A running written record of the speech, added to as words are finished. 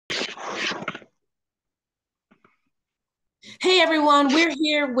Hey everyone, we're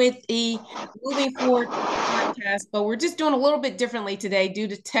here with the Moving Forward podcast, but we're just doing a little bit differently today due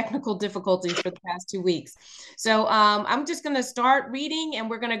to technical difficulties for the past 2 weeks. So I'm just going to start reading, and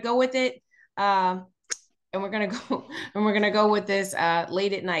we're going to go with it, and we're going to go and we're going to go with this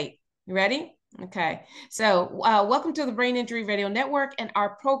late at night. You ready? Okay. So welcome to the Brain Injury Radio Network and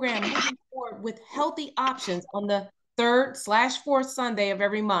our program Moving Forward with Healthy Options on the third/fourth Sunday of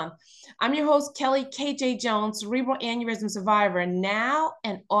every month. I'm your host, Kelly KJ Jones, cerebral aneurysm survivor, now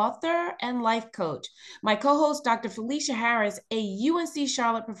an author and life coach. My co-host, Dr. Felecia Harris, a UNC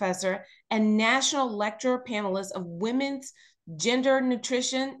Charlotte professor and national lecturer panelist of women's gender,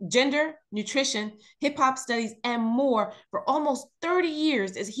 nutrition, hip hop studies, and more for almost 30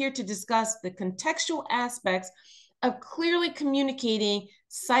 years, is here to discuss the contextual aspects of clearly communicating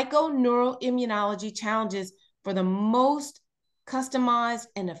psychoneuroimmunology challenges for the most customized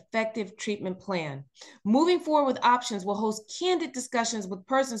and effective treatment plan. Moving Forward with Options will host candid discussions with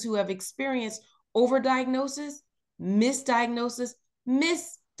persons who have experienced overdiagnosis, misdiagnosis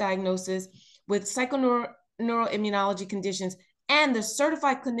with psychoneuroimmunology conditions, and the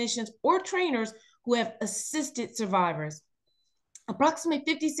certified clinicians or trainers who have assisted survivors.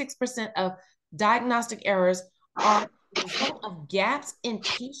 Approximately 56% of diagnostic errors are the result of gaps in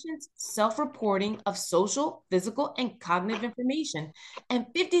patients' self-reporting of social, physical, and cognitive information, and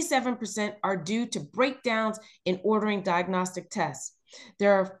 57% are due to breakdowns in ordering diagnostic tests.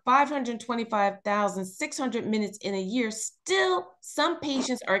 There are 525,600 minutes in a year. Still, some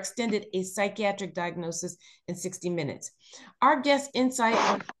patients are extended a psychiatric diagnosis in 60 minutes. Our guest insight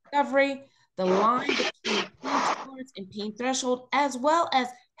on discovery, the line between pain tolerance and pain threshold, as well as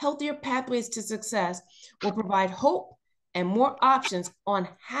healthier pathways to success, will provide hope and more options on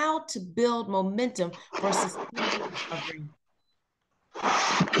how to build momentum for sustainable recovery.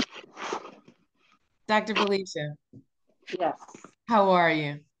 Dr. Felecia. Yes. How are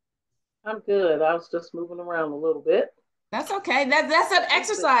you? I'm good. I was just moving around a little bit. That's okay. That's an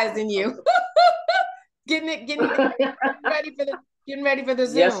exercise in you. getting ready for the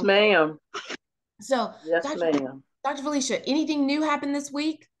Zoom. Yes, ma'am. So, yes, ma'am. Dr. Felecia, anything new happened this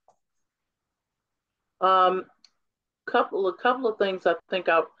week? Couple of things I think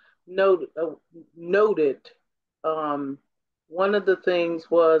I've noted. One of the things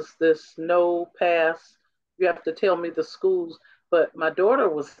was this no pass. You have to tell me the schools, but my daughter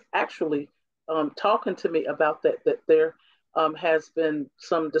was actually talking to me about that. That there has been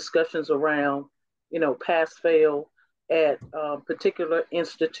some discussions around, pass fail at particular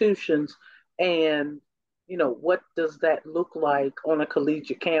institutions, and what does that look like on a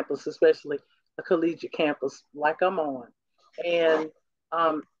collegiate campus, especially a collegiate campus like I'm on. And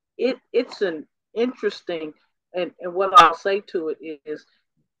it's an interesting, and what I'll say to it is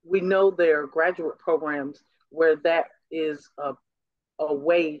we know there are graduate programs where that is a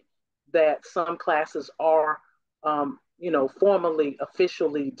way that some classes are, formally,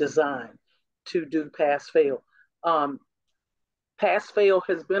 officially designed to do pass fail. Um, Pass fail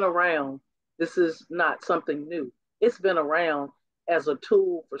has been around. This is not something new. It's been around as a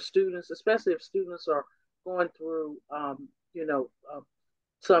tool for students, especially if students are going through,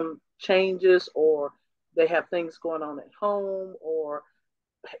 some changes, or they have things going on at home or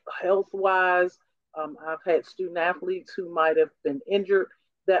health wise. I've had student athletes who might have been injured.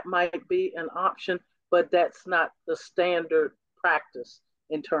 That might be an option, but that's not the standard practice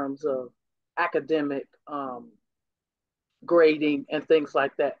in terms of academic grading and things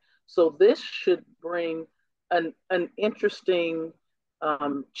like that. So this should bring an interesting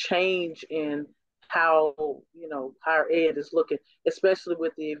change in how higher ed is looking, especially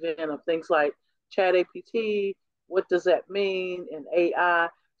with the event of things like Chat APT. What does that mean? And AI.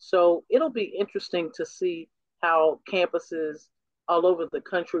 So it'll be interesting to see how campuses all over the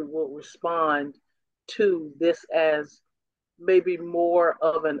country will respond to this as maybe more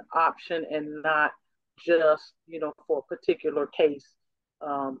of an option and not just for a particular case,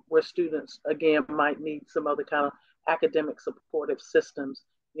 where students again might need some other kind of academic supportive systems,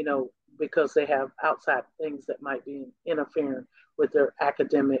 because they have outside things that might be interfering with their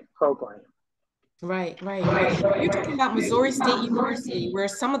academic program. Right. You're talking about Missouri State University, where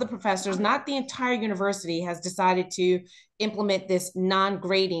some of the professors, not the entire university, has decided to implement this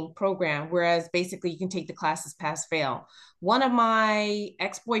non-grading program, whereas basically you can take the classes pass fail. One of my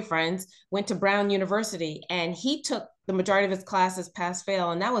ex-boyfriends went to Brown University, and he took the majority of his classes pass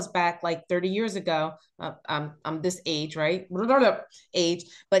fail, and that was back like 30 years ago. I'm this age, right? Age,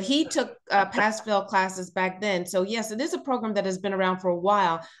 but he took pass fail classes back then. So yes, it is a program that has been around for a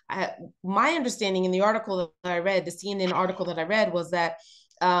while. My understanding in the article that I read, the CNN article that I read, was that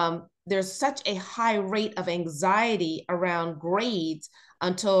there's such a high rate of anxiety around grades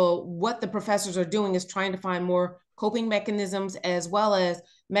until what the professors are doing is trying to find more coping mechanisms as well as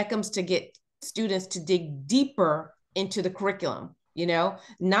mechanisms to get students to dig deeper into the curriculum.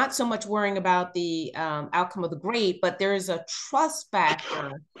 Not so much worrying about the outcome of the grade, but there is a trust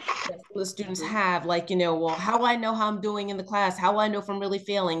factor that some of the students Mm-hmm. have, like, well, how do I know how I'm doing in the class? How do I know if I'm really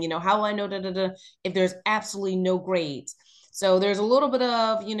failing? How do I know if there's absolutely no grades? So there's a little bit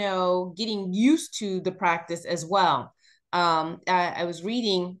of, getting used to the practice as well. I was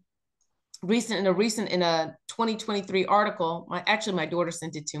reading in a 2023 article. My daughter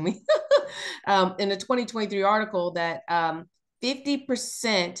sent it to me. In a 2023 article that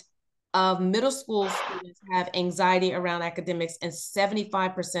 50% of middle school students have anxiety around academics, and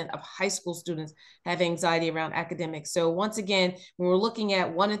 75% of high school students have anxiety around academics. So once again, when we're looking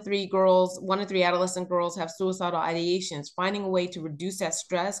at 1 in 3 adolescent girls have suicidal ideations, finding a way to reduce that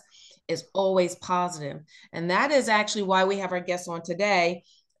stress is always positive. And that is actually why we have our guest on today,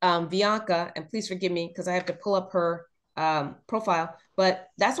 Vianka, and please forgive me because I have to pull up her profile, but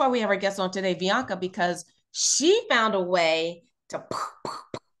that's why we have our guest on today, Vianka, because she found a way to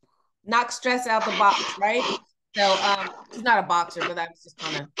knock stress out the box, right? So she's not a boxer, but I was just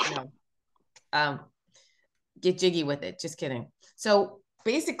kind of, um, get jiggy with it. Just kidding. So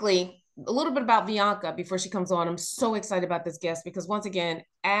basically, a little bit about Vianka before she comes on. I'm so excited about this guest because once again,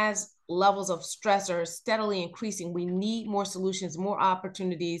 as levels of stress are steadily increasing, we need more solutions, more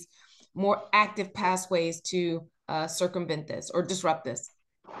opportunities, more active pathways to circumvent this or disrupt this.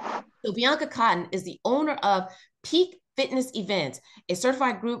 So Vianka Cotton is the owner of Peak Fitness Events, a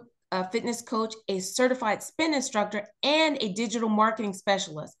certified group fitness coach, a certified spin instructor, and a digital marketing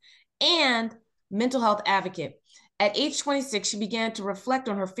specialist, and mental health advocate. At age 26, she began to reflect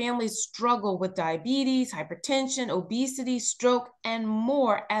on her family's struggle with diabetes, hypertension, obesity, stroke, and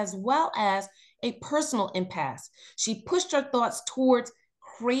more, as well as a personal impasse. She pushed her thoughts towards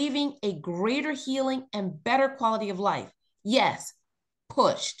craving a greater healing and better quality of life. Yes,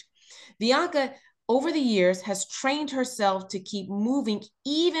 pushed. Vianka, over the years, has trained herself to keep moving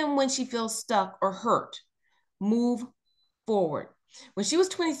even when she feels stuck or hurt. Move forward. When she was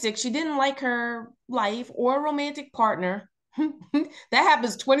 26, she didn't like her life or a romantic partner. That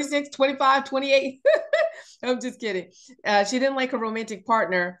happens 26, 25, 28. I'm just kidding. She didn't like her romantic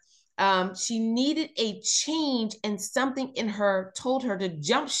partner. She needed a change, and something in her told her to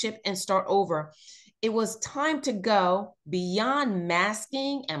jump ship and start over. It was time to go beyond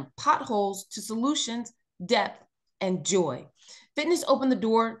masking and potholes to solutions, depth, and joy. Fitness opened the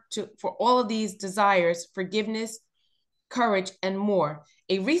door for all of these desires: forgiveness, courage, and more.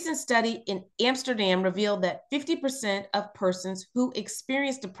 A recent study in Amsterdam revealed that 50% of persons who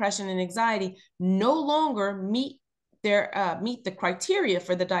experience depression and anxiety no longer meet the criteria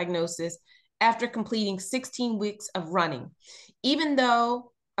for the diagnosis after completing 16 weeks of running. Even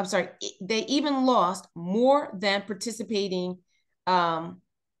though, I'm sorry, they even lost more than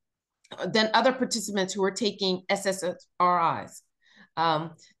other participants who were taking SSRIs.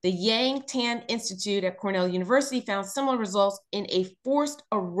 The Yang Tan Institute at Cornell University found similar results in a forced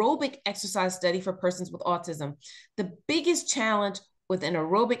aerobic exercise study for persons with autism. The biggest challenge with an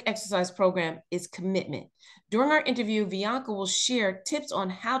aerobic exercise program is commitment. During our interview, Vianka will share tips on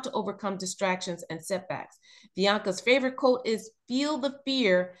how to overcome distractions and setbacks. Vianka's favorite quote is "Feel the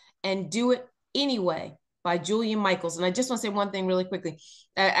fear and do it anyway" by Julian Michaels. And I just want to say one thing really quickly.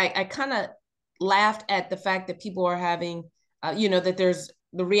 I kind of laughed at the fact that people are having that there's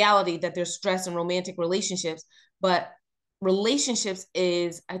the reality that there's stress in romantic relationships, but relationships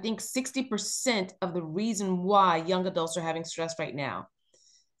is, I think, 60% of the reason why young adults are having stress right now,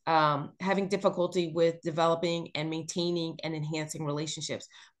 having difficulty with developing and maintaining and enhancing relationships.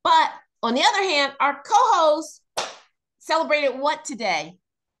 But on the other hand, our co-host celebrated what today?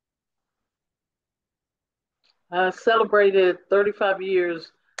 Celebrated 35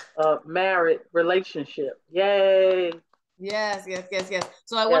 years married relationship. Yay. Yes, yes, yes, yes.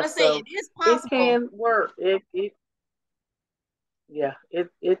 So I want to Yes, say it so is it possible. can work. It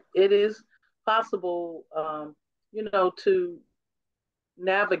is possible, to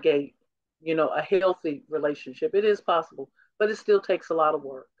navigate, a healthy relationship. It is possible, but it still takes a lot of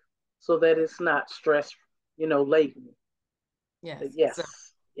work so that it's not stress, laden. Yes. But yes, So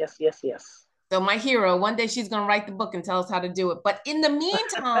yes, yes, yes. So my hero, one day she's going to write the book and tell us how to do it. But in the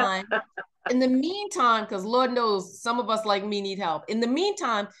meantime, because Lord knows some of us like me need help. In the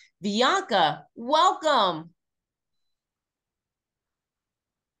meantime, Vianka, welcome.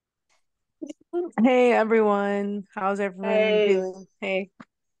 Hey everyone, how's everyone Hey, doing? Hey.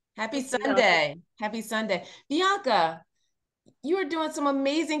 Happy hey, Bianca. Sunday. Happy Sunday. Bianca, you are doing some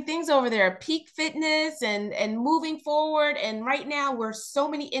amazing things over there, peak fitness and moving forward. And right now, where so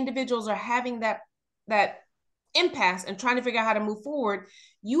many individuals are having that impasse and trying to figure out how to move forward,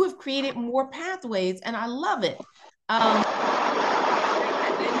 you have created more pathways, and I love it. I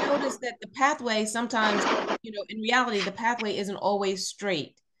noticed that the pathway sometimes, in reality, the pathway isn't always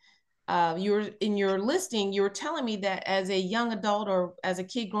straight. You were in your listing, you were telling me that as a young adult or as a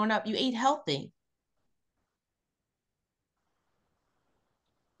kid growing up, you ate healthy.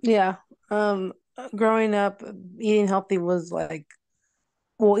 Yeah. Growing up, eating healthy was like,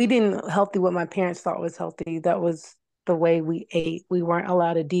 well, eating healthy what my parents thought was healthy. That was the way we ate. We weren't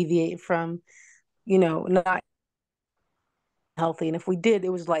allowed to deviate from, not healthy. And if we did, it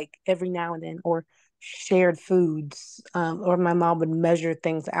was like every now and then, or shared foods, or my mom would measure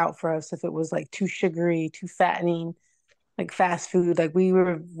things out for us if it was like too sugary, too fattening, like fast food. Like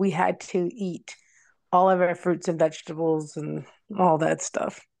we had to eat all of our fruits and vegetables and all that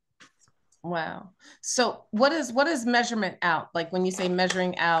stuff. Wow. So what is measurement out? Like when you say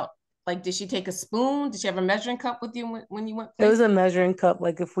measuring out, like did she take a spoon? Did she have a measuring cup with you when you went It was places? a measuring cup.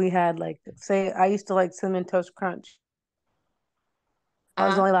 Like if we had like, say, I used to like cinnamon toast crunch. I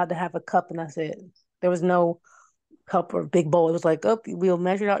was Uh-huh. only allowed to have a cup, and that's it. There was no cup or big bowl. It was like, oh, we'll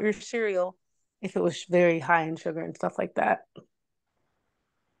measure out your cereal if it was very high in sugar and stuff like that.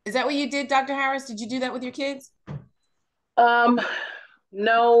 Is that what you did, Dr. Harris? Did you do that with your kids? Um,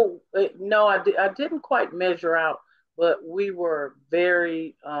 no, no, I didn't quite measure out, but we were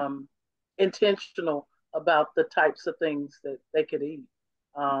very intentional about the types of things that they could eat.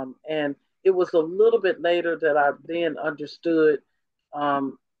 And it was a little bit later that I then understood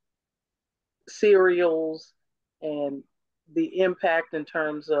um, cereals and the impact in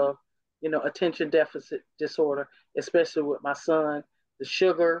terms of, attention deficit disorder, especially with my son, the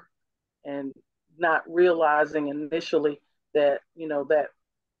sugar, and not realizing initially that, that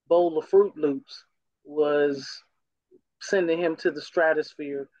bowl of Fruit Loops was sending him to the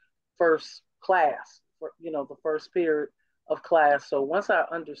stratosphere first class, for, the first period of class. So once I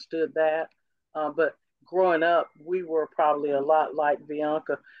understood that, but growing up, we were probably a lot like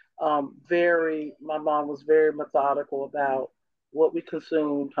Bianca. My mom was very methodical about what we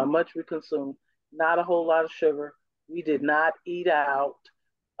consumed, how much we consumed, not a whole lot of sugar. We did not eat out.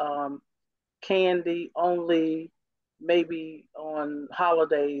 Um, Candy only maybe on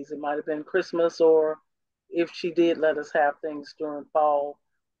holidays. It might have been Christmas, or if she did let us have things during fall,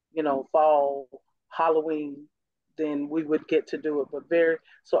 fall, Halloween, then we would get to do it. But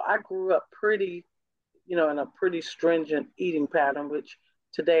so I grew up pretty, in a pretty stringent eating pattern, which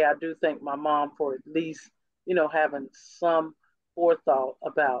today I do thank my mom for at least, having some forethought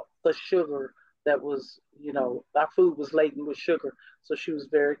about the sugar that was, our food was laden with sugar. So she was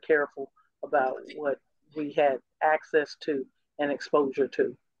very careful about what we had access to and exposure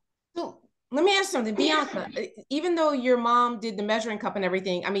to. So let me ask something, Bianca. Even though your mom did the measuring cup and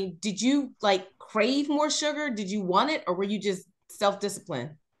everything, I mean, did you like crave more sugar? Did you want it, or were you just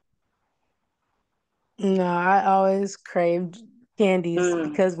self-disciplined? No, I always craved candies Mm,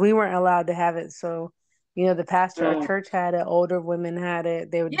 because we weren't allowed to have it. So, the pastor at our mm, church had it, older women had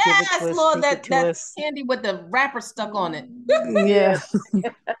it. They would give it to Yes, us, Lord, sneak it that to that us. candy with the wrapper stuck on it. Yeah, yes.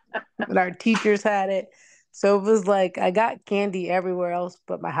 but our teachers had it. So it was like I got candy everywhere else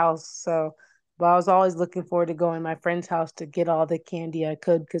but my house. But I was always looking forward to going to my friend's house to get all the candy I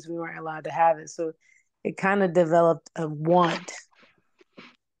could because we weren't allowed to have it. So it kind of developed a want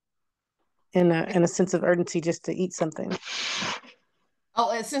and a sense of urgency just to eat something.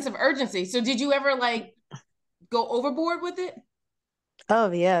 Oh, a sense of urgency. So did you ever like go overboard with it?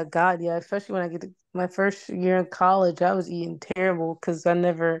 Oh yeah, God, yeah. Especially when I get to my first year in college, I was eating terrible because I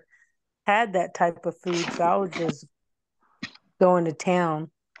never had that type of food. So I was just going to town.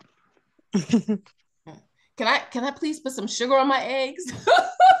 Can I please put some sugar on my eggs?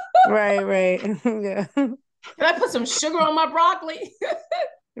 Right, right. Yeah. Can I put some sugar on my broccoli?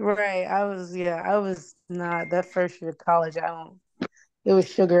 Right. I was not that first year of college. I don't It was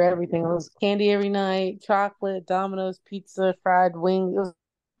sugar everything. It was candy every night, chocolate, Domino's, pizza, fried wings. It was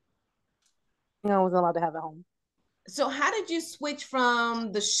I wasn't allowed to have at home. So how did you switch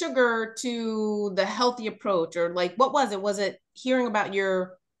from the sugar to the healthy approach? Or like what was it? Was it hearing about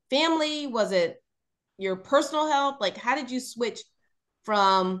your family? Was it your personal health? Like how did you switch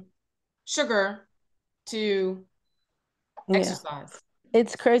from sugar to Yeah. exercise?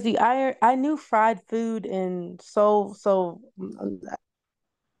 It's crazy. I knew fried food and I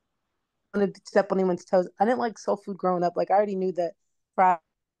wanted to step on anyone's toes. I didn't like soul food growing up. Like I already knew that fried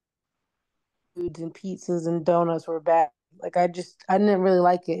foods and pizzas and donuts were bad. Like I didn't really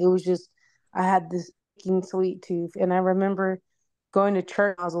like it. It was just I had this sweet tooth, and I remember going to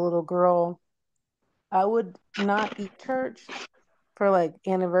church when I was a little girl, I would not eat church for like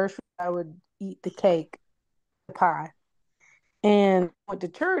anniversary. I would eat the cake, the pie. And went to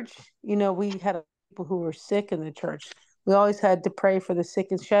church, we had people who were sick in the church. We always had to pray for the sick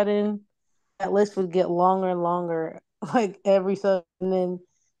and shut in. That list would get longer and longer, like every Sunday. And then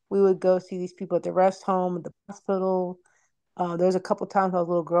we would go see these people at the rest home, at the hospital. There was a couple times I was a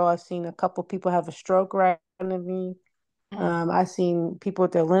little girl, I've seen a couple people have a stroke right in front of me. Mm. I've seen people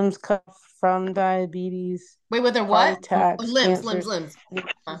with their limbs cut from diabetes, Wait, with their heart what? Oh, attacks, limbs, limbs, cancers, limbs.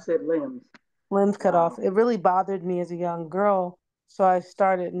 She said limbs. limbs cut off. Wow. It really bothered me as a young girl. So I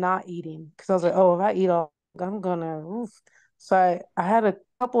started not eating because I was like, oh, if I eat all, I'm gonna, oof. So I had a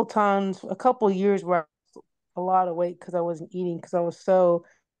couple times, a couple years where I lost a lot of weight because I wasn't eating because I was so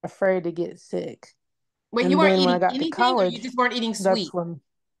afraid to get sick. Wait, you And weren't then when I eating got to anything, or you college, just weren't eating that's sweet? when,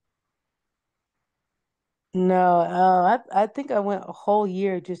 no, I think I went a whole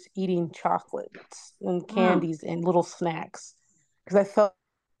year just eating chocolates and Mm. candies and little snacks because I felt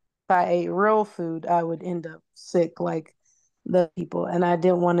if I ate real food, I would end up sick like the people, and I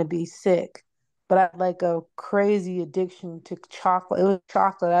didn't want to be sick. But I had like a crazy addiction to chocolate. It was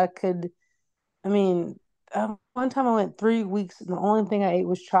chocolate. I mean, one time I went 3 weeks, and the only thing I ate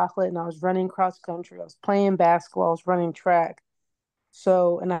was chocolate, and I was running cross country. I was playing basketball. I was running track.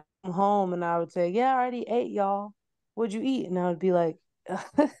 So, and I come home and I would say, "Yeah, I already ate, y'all. What'd you eat?" And I would be like,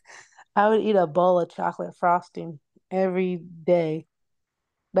 I would eat a bowl of chocolate frosting every day.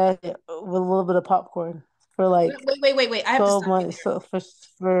 That's it, with a little bit of popcorn for Wait, like wait, wait, wait, wait. I have to 12 stop you months. there. So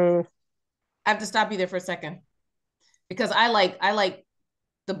for I have to stop you there for a second because I like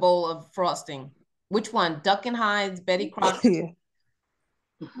the bowl of frosting. Which one? Duck and Heinz, Betty Crocker. yeah.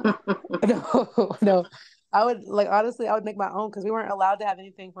 No, no. I would like honestly, I would make my own because we weren't allowed to have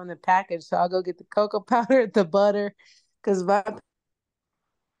anything from the package. So I'll go get the cocoa powder, the butter, because my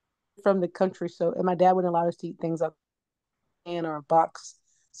from the country. So and my dad wouldn't allow us to eat things up in or a box.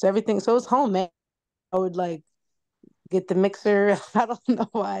 So everything, so it's homemade. I would like get the mixer. I don't know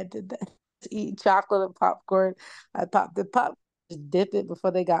why I did that. To eat chocolate and popcorn. I popped the pop, just dip it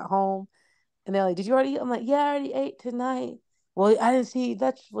before they got home. And they're like, "Did you already eat?" I'm like, "Yeah, I already ate tonight." "Well, I didn't see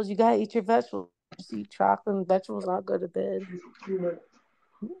vegetables. You gotta eat your vegetables. Just eat chocolate and vegetables, not go to bed." But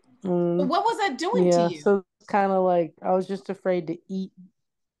Mm, what was that doing to yeah, you? so it's kind of like I was just afraid to eat.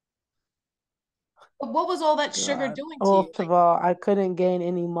 But what was all that sugar God. doing to Well, you? first of all, I couldn't gain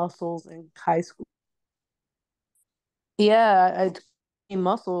any muscles in high school. Yeah, I gained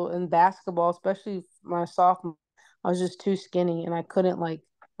muscle in basketball, especially my sophomore. I was just too skinny, and I couldn't like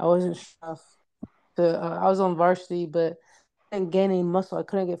I wasn't strong enough to. I was on varsity, but and gaining muscle. I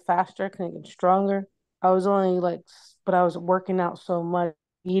couldn't get faster. I couldn't get stronger. I was only like, but I was working out so much,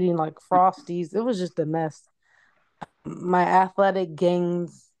 eating like Frosties. It was just a mess. My athletic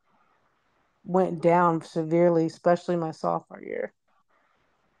gains went down severely, especially my sophomore year.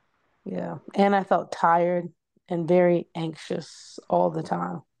 Yeah. And I felt tired and very anxious all the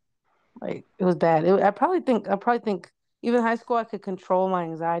time. Like it was bad. I probably think even in high school I could control my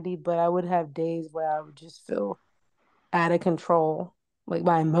anxiety, but I would have days where I would just feel out of control. Like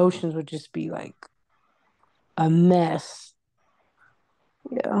my emotions would just be like a mess.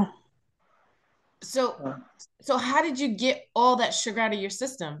 Yeah. So, so how did you get all that sugar out of your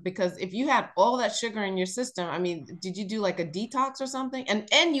system? Because if you had all that sugar in your system, I mean, did you do like a detox or something?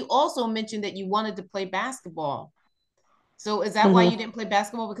 And you also mentioned that you wanted to play basketball. So is that why hmm you didn't play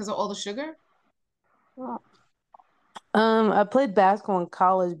basketball because of all the sugar? I played basketball in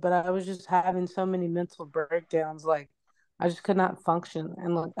college, but I was just having so many mental breakdowns. Like I just could not function.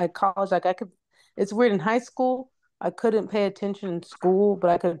 And like at college, like I could, it's weird in high school, I couldn't pay attention in school, but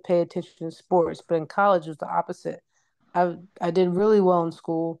I could pay attention in sports. But in college, it was the opposite. I did really well in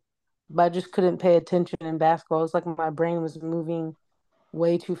school, but I just couldn't pay attention in basketball. It was like my brain was moving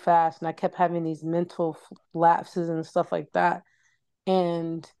way too fast, and I kept having these mental lapses and stuff like that.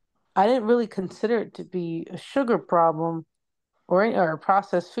 And I didn't really consider it to be a sugar problem or a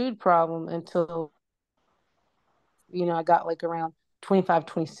processed food problem until I got like around 25,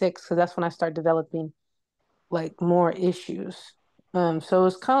 26, because that's when I started developing like more issues. So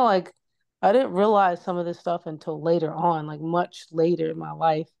it's kind of like I didn't realize some of this stuff until later on, like much later in my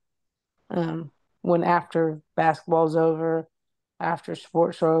life. Um, when after basketball's over, after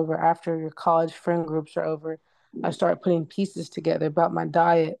sports are over, after your college friend groups are over, I started putting pieces together about my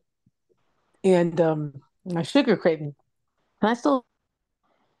diet and my sugar craving. And I still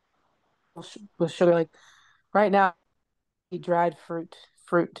with sugar, like right now, I eat dried fruit,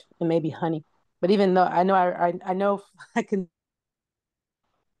 and maybe honey. But even though I know I can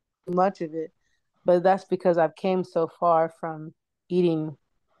do much of it, but that's because I've came so far from eating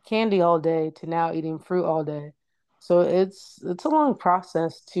candy all day to now eating fruit all day. So it's a long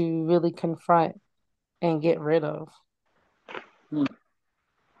process to really confront and get rid of. Hmm.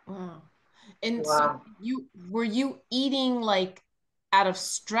 Wow. And so Wow. you were you eating like out of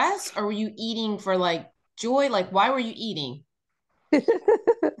stress or were you eating for like joy? Like why were you eating?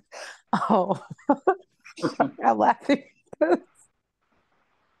 Oh, I'm laughing.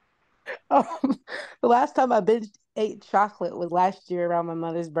 Um, the last time I binge ate chocolate was last year around my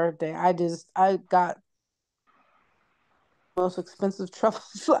mother's birthday. I got the most expensive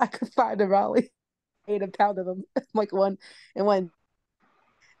truffles I could find in Raleigh. Ate a pound of them, like one and one,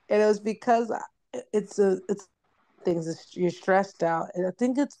 and it was because it's things you're stressed out, and I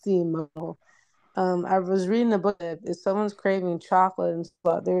think it's the emotional. I was reading a book that if someone's craving chocolate and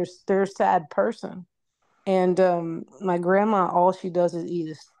stuff, they're a sad person. And my grandma, all she does is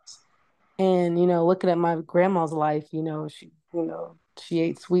eat. And looking at my grandma's life, she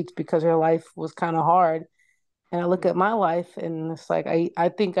ate sweets because her life was kind of hard. And I look at my life, and it's like I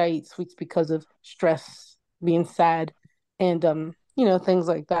think I eat sweets because of stress, being sad, and things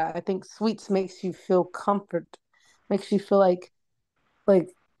like that. I think sweets makes you feel comfort, makes you feel like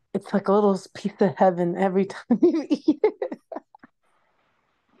it's like a little piece of heaven every time you eat it.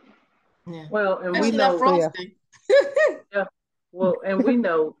 Yeah. Well, and we Especially that know, So yeah. frosting. yeah, well, and we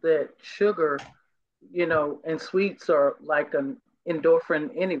know that sugar, and sweets are like an endorphin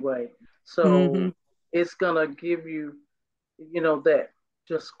anyway. So Hmm. it's gonna give you, that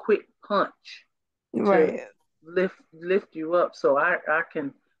just quick punch to Right. lift you up. So I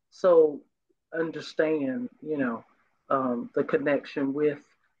can so understand, the connection with,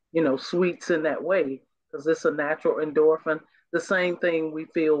 sweets in that way because it's a natural endorphin. The same thing we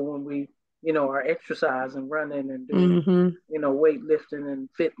feel when we, are exercising, running and doing, Hmm. weightlifting and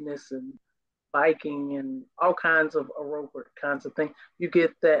fitness and biking and all kinds of aerobic kinds of things. You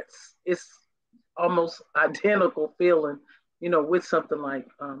get that it's almost identical feeling, with something like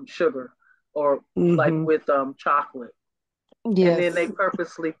sugar or like Hmm. with chocolate. And then they Yes.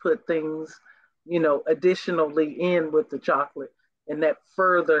 purposely put things, additionally in with the chocolate. And that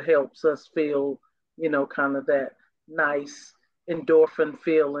further helps us feel, kind of that nice endorphin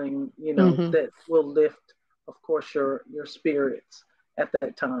feeling, Hmm. that will lift, of course, your spirits at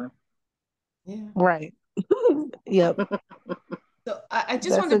that time. Yeah. Right. Yep. So I just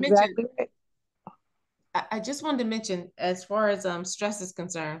That's wanted to mention, exactly right. I just wanted to mention, as far as stress is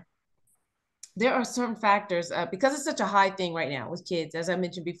concerned, there are certain factors because it's such a high thing right now with kids. As I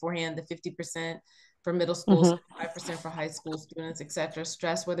mentioned beforehand, the 50% for middle school, Hmm. 75% for high school students, et cetera.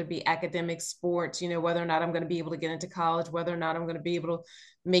 Stress, whether it be academic, sports, whether or not I'm going to be able to get into college, whether or not I'm going to be able to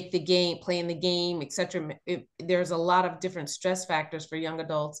make the game, play in the game, et cetera. There's a lot of different stress factors for young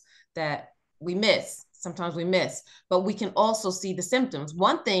adults that we miss. Sometimes we miss, but we can also see the symptoms.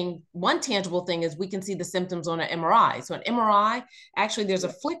 One tangible thing is we can see the symptoms on an MRI. So an MRI, actually, there's a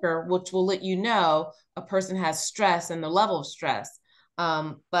Yeah. flicker which will let you know a person has stress and the level of stress.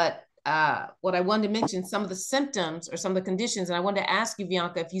 But what I wanted to mention, some of the symptoms or some of the conditions, and I wanted to ask you,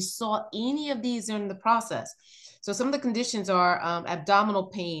 Vianka, if you saw any of these in the process. So some of the conditions are abdominal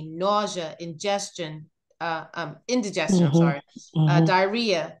pain, nausea, indigestion, I'm Hmm. sorry, Hmm.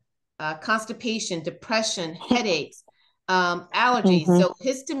 diarrhea, constipation, depression, headaches, allergies. Hmm. So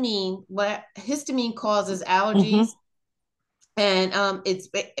histamine causes Hmm. allergies, and it's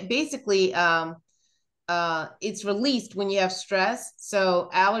basically it's released when you have stress. So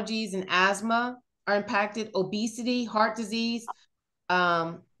allergies and asthma are impacted, obesity, heart disease,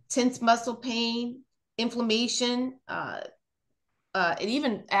 tense muscle pain, inflammation. It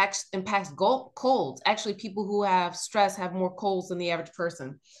even impacts colds. Actually, people who have stress have more colds than the average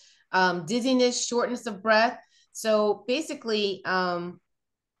person. Dizziness, shortness of breath. So basically, the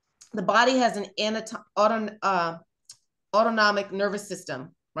body has an autonomic nervous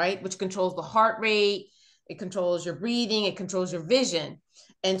system, right? Which controls the heart rate, it controls your breathing, it controls your vision.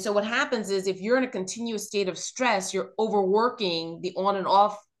 And so what happens is if you're in a continuous state of stress, you're overworking the on and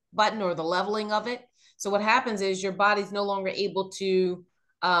off button or the leveling of it. So what happens is your body's no longer able to,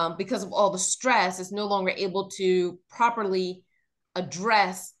 because of all the stress, it's no longer able to properly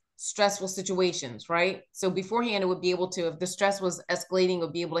address stressful situations, right? So beforehand, it would be able to, if the stress was escalating, it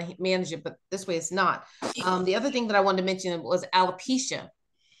would be able to manage it, but this way it's not. The other thing that I wanted to mention was alopecia.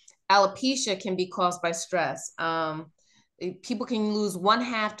 Alopecia can be caused by stress. People can lose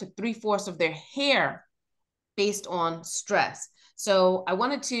 1/2 to 3/4 of their hair based on stress. So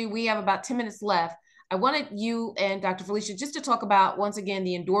we have about 10 minutes left. I wanted you and Dr. Felecia just to talk about, once again,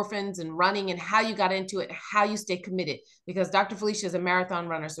 the endorphins and running and how you got into it, and how you stay committed, because Dr. Felecia is a marathon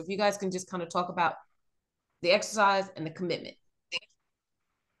runner. So if you guys can just kind of talk about the exercise and the commitment.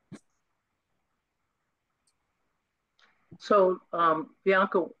 So,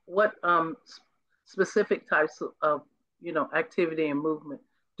 Bianca, what specific types of activity and movement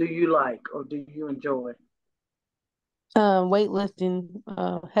do you like or do you enjoy? Weightlifting,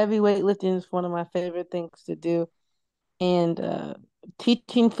 heavy weightlifting is one of my favorite things to do. And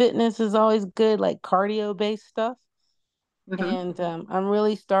teaching fitness is always good, like cardio based stuff. Hmm. And I'm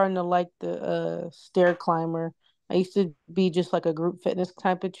really starting to like the stair climber. I used to be just like a group fitness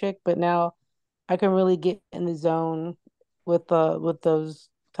type of chick, but now I can really get in the zone with those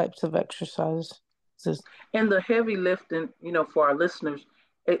types of exercises. And the heavy lifting, for our listeners,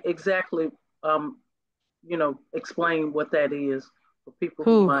 exactly, explain what that is for people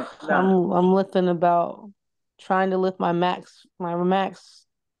who Whew, might not. I'm lifting about trying to lift my max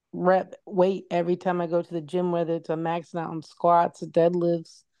rep weight every time I go to the gym, whether it's a max out on squats,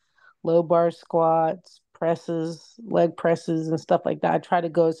 deadlifts, low bar squats, presses, leg presses, and stuff like that. I try to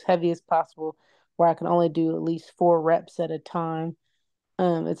go as heavy as possible where I can only do at least 4 reps at a time.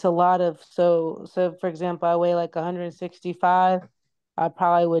 It's a lot of so for example, I weigh like 165. I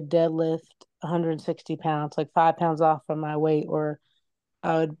probably would deadlift 160 pounds, like 5 pounds off from my weight, or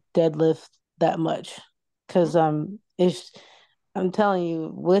I would deadlift that much. Cause it's I'm telling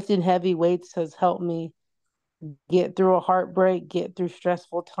you, lifting heavy weights has helped me get through a heartbreak, get through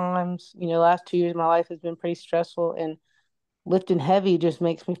stressful times. Last 2 years of my life has been pretty stressful, and lifting heavy just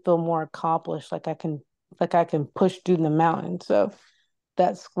makes me feel more accomplished, like I can push through the mountain. So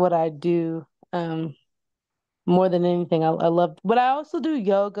that's what I do. More than anything, I love, but I also do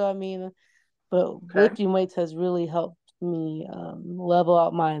yoga. I mean, but Okay. lifting weights has really helped me level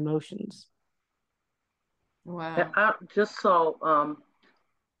out my emotions. And Wow. I just saw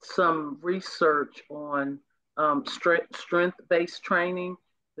some research on strength-based training,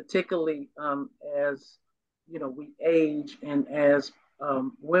 particularly as we age and as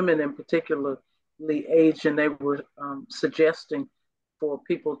women in particularly age, and they were suggesting for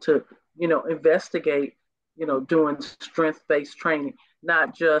people to investigate doing strength-based training,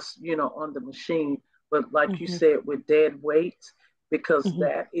 not just on the machine, but like you Hmm. said, with dead weights, because Hmm.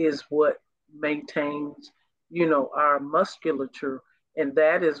 that is what maintains our musculature, and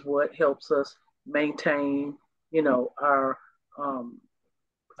that is what helps us maintain you know our um,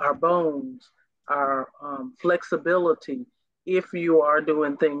 our bones, our flexibility. If you are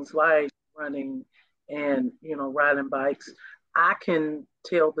doing things like running and riding bikes, I can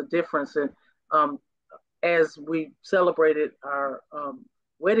tell the difference. And as we celebrated our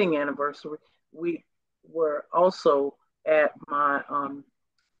wedding anniversary, we were also at my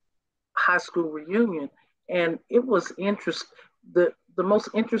high school reunion, and it was interest. The most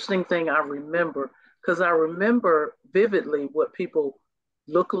interesting thing I remember, because I remember vividly what people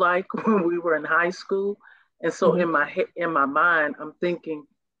looked like when we were in high school, and so Hmm. in my mind, I'm thinking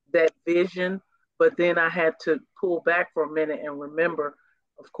that vision, but then I had to pull back for a minute and remember,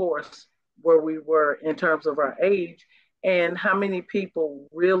 of course, where we were in terms of our age and how many people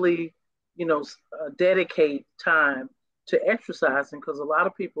really, dedicate time to exercising, because a lot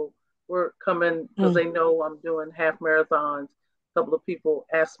of people were coming because Mm. they know I'm doing half marathons. A couple of people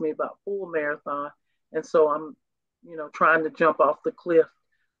asked me about full marathon, and so I'm, trying to jump off the cliff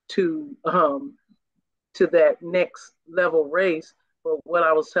to that next level race. But what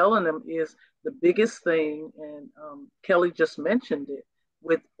I was telling them is the biggest thing, and Kelly just mentioned it,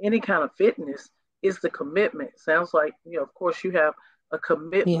 with any kind of fitness is the commitment. Sounds like, of course, you have a Yeah.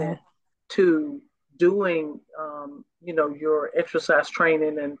 commitment to doing, your exercise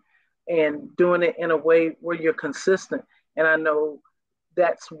training and doing it in a way where you're consistent. And I know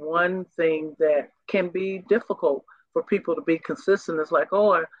that's one thing that can be difficult for people to be consistent. It's like,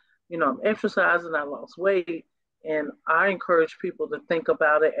 oh, I'm exercising, I lost weight. And I encourage people to think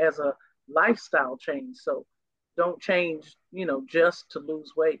about it as a lifestyle change. So don't change, just to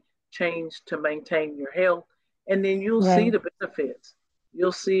lose weight, change to maintain your health. And then you'll see Right. the benefits.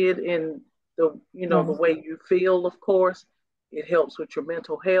 You'll see it in the Right. way you feel, of course. It helps with your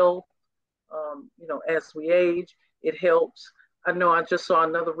mental health. As we age, it helps. I know I just saw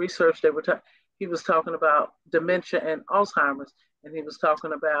another research that he was talking about dementia and Alzheimer's, and he was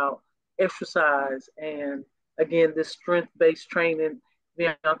talking about exercise and again this strength-based training,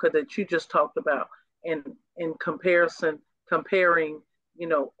 Bianca, that you just talked about, and in comparing,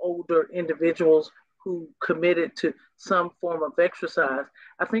 older individuals who committed to some form of exercise.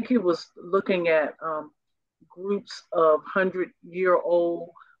 I think he was looking at groups of 100-year-old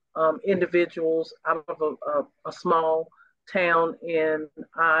individuals out of a small town in,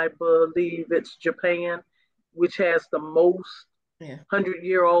 I believe it's Japan, which has the most Yeah.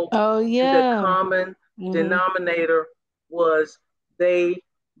 100-year-old. Oh And the yeah. common Hmm. denominator was they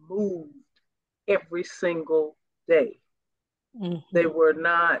moved every single day. They Mm-hmm. were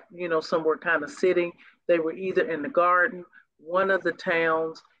not, some were kind of sitting. They were either in the garden. One of the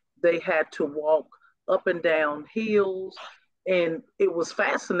towns, they had to walk up and down hills. And it was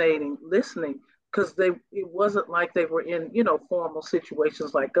fascinating listening because it wasn't like they were in, formal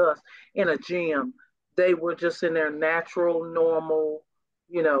situations like us in a gym. They were just in their natural, normal,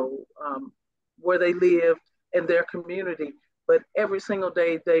 you know, um, where they lived in their community. But every single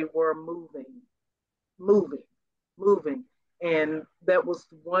day they were moving, moving. And that was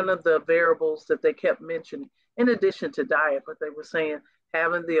one of the variables that they kept mentioning, in addition to diet. But they were saying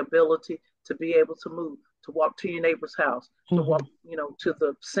having the ability to be able to move, to walk to your neighbor's house, to Mm-hmm. walk, to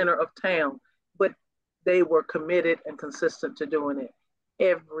the center of town. But they were committed and consistent to doing it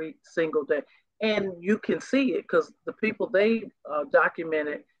every single day. And you can see it because the people they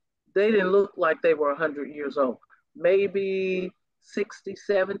documented, they didn't look like they were 100 years old. Maybe 60,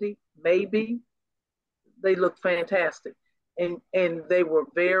 70, maybe they looked fantastic, and they were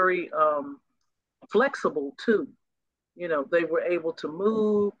very flexible too. They were able to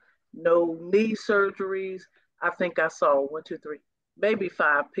move, no knee surgeries. I think I saw one, two, three, maybe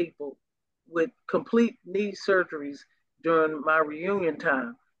five people with complete knee surgeries during my reunion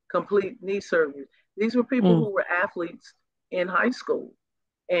time. Complete knee surgeries. These were people Mm. who were athletes in high school.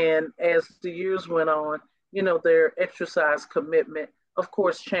 And as the years went on, their exercise commitment, of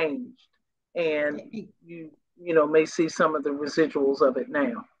course, changed. And may see some of the residuals of it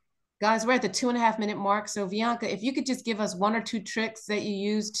now. Guys, we're at the 2.5 minute mark. So Vianka, if you could just give us one or two tricks that you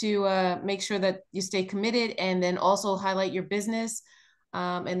use to make sure that you stay committed and then also highlight your business.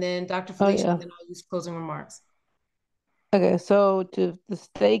 And then Dr. Oh Felecia, yeah. and then I'll use closing remarks. Okay, so to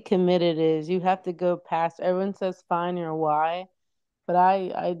stay committed is you have to go past everyone says find your why, but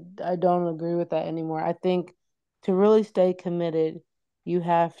I don't agree with that anymore. I think to really stay committed, you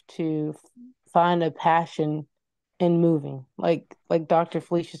have to find a passion in moving. Like Dr.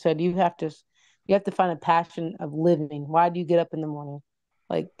 Felicia said, you have to find a passion of living. Why do you get up in the morning?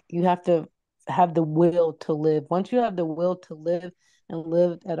 Like you have to have the will to live. Once you have the will to live and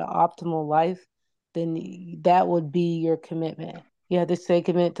live at an optimal life, then that would be your commitment. You have to stay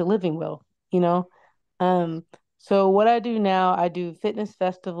committed to living well, you know? Um, so what I do now, I do fitness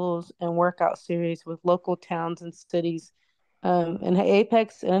festivals and workout series with local towns and cities, in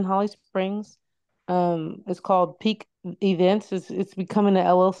Apex and in Holly Springs. It's called Peak Events. It's becoming an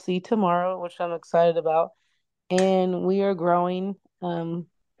LLC tomorrow, which I'm excited about. And we are growing.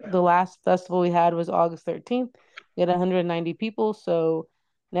 The last festival we had was August 13th. We had 190 people. So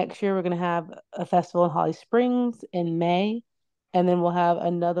next year we're going to have a festival in Holly Springs in May. And then we'll have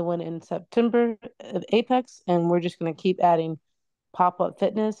another one in September at Apex. And we're just going to keep adding pop-up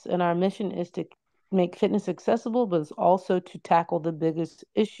fitness. And our mission is to make fitness accessible, but it's also to tackle the biggest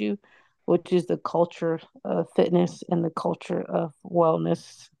issue, which is the culture of fitness and the culture of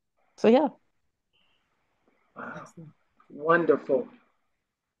wellness. So yeah, Wow. Excellent. Wonderful.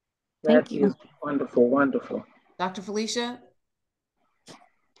 That thank you. is wonderful, wonderful. Dr. Felicia?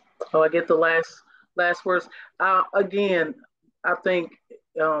 Oh, I get the last words. Again, I think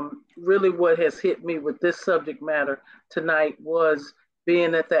really what has hit me with this subject matter tonight was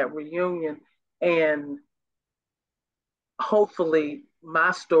being at that reunion, and hopefully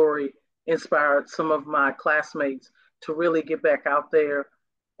my story inspired some of my classmates to really get back out there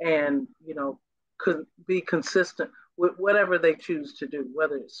and could be consistent with whatever they choose to do,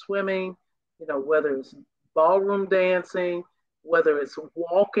 whether it's swimming, whether it's ballroom dancing, whether it's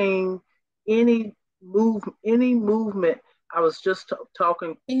walking, any any movement. I was just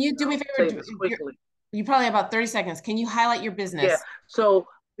talking, Can you do me a say favor? this quickly. You probably have about 30 seconds. Can you highlight your Yeah. business? So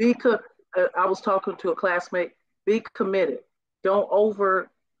I was talking to a classmate. Be committed. Don't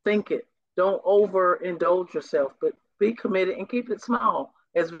overthink it. Don't overindulge yourself, but be committed and keep it small,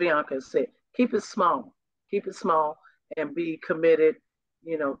 as Bianca said. Keep it small. Keep it small and be committed,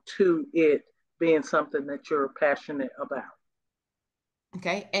 to it being something that you're passionate about.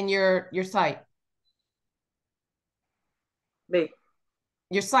 Okay. And your site, Me.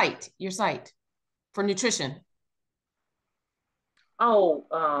 your site for nutrition. Oh,